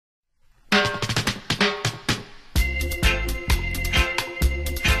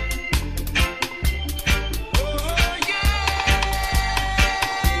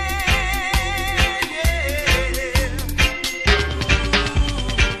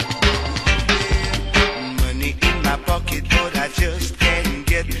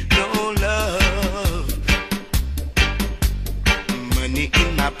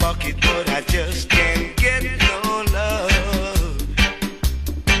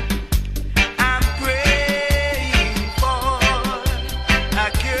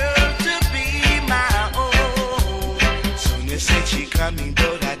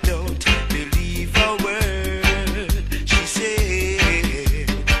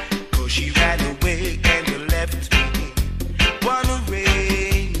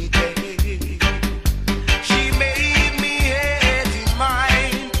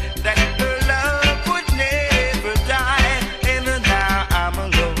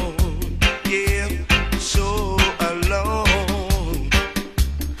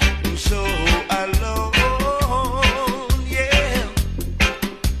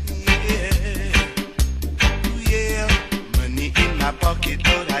pocket,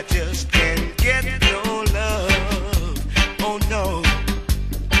 but I just can't get no love. Oh no,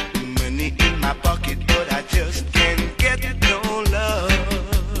 money in my pocket, but I just can't get no love.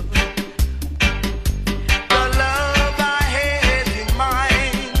 The love I had in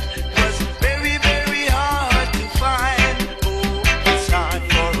mind was very, very hard to find. Oh, it's hard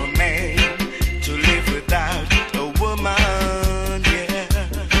for a man to live without a woman, yeah.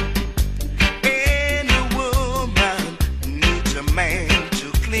 And a woman needs a man to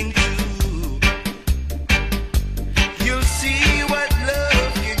cling to. You'll see what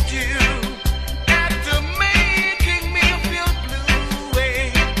love can do after making me feel blue.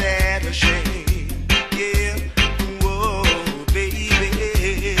 Ain't that a shame? Yeah, whoa, baby.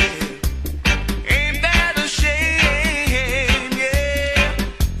 Ain't that a shame? Yeah,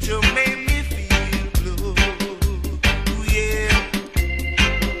 to make me feel blue. Yeah.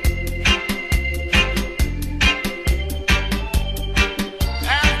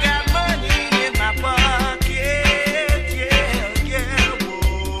 I've got money in my pocket, yeah, yeah,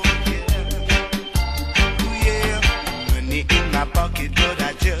 whoa, yeah. Ooh, yeah, money in my pocket, but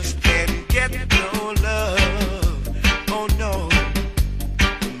I just can't get no love. Oh no,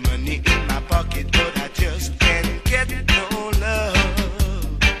 money in my pocket, but I just can't get no love.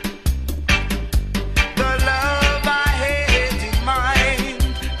 The love I had in mind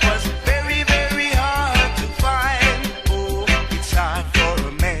was very, very hard to find. Oh, it's hard for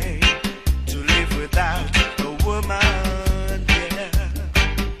a man to live without a woman, yeah.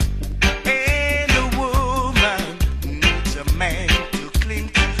 And a woman needs a man to cling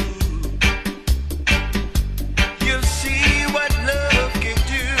to. You'll see what love can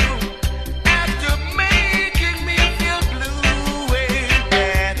do after making me feel blue. Ain't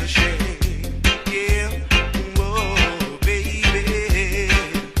that a shame? Yeah, whoa, baby.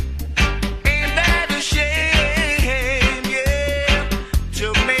 Ain't that a shame? Yeah, to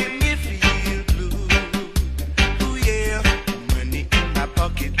make me feel blue. Ooh, yeah, money in my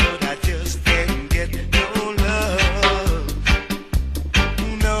pocket, but I just can't get no love.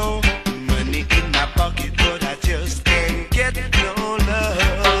 No, money in my pocket, but I just can't get no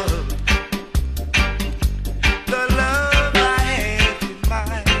love. The love I had in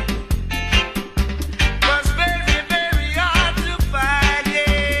mind was very, very hard to find.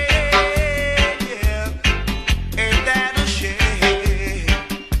 Yeah, yeah. Ain't that a shame?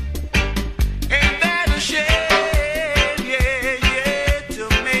 Ain't that a shame? Yeah, yeah, to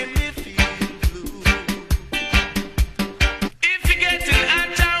make me feel blue. If you get in a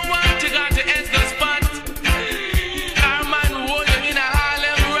town, want to go to Esco spot. Our man hold him in a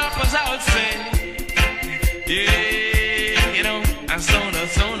Harlem rappers outside. Yeah, you know, and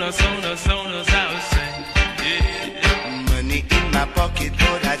sonos outside. Yeah. Money in my pocket,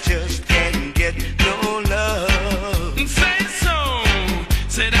 but I just can't get no love. Say so.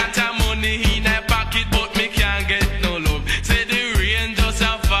 Say that I money in my pocket, but me can't get no love. Say the rain just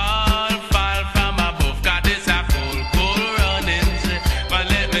a fall from above. 'Cause this a cold running. But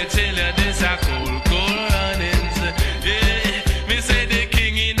let me tell you, this a cold running. Yeah, me say the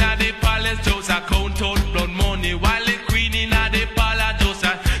king in the palace just a count out blood money, while the queen in the palace just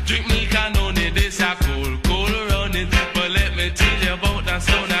a drink milk and honey. This a cold running. But let me tell you about that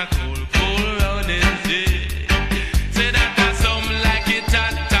sound a cold running. Yeah. Say that I some like it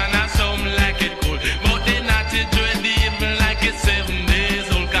hot and I some like it cold, but they not it dread even like it's 7 days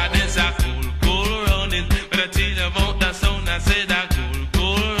old. 'Cause this a cold running. But I tell you about that sound, I say that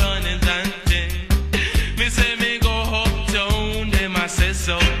cold running and thing. Me say me go uptown, them I say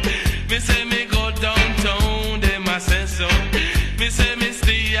so. Me say me go downtown, them I say so. Me say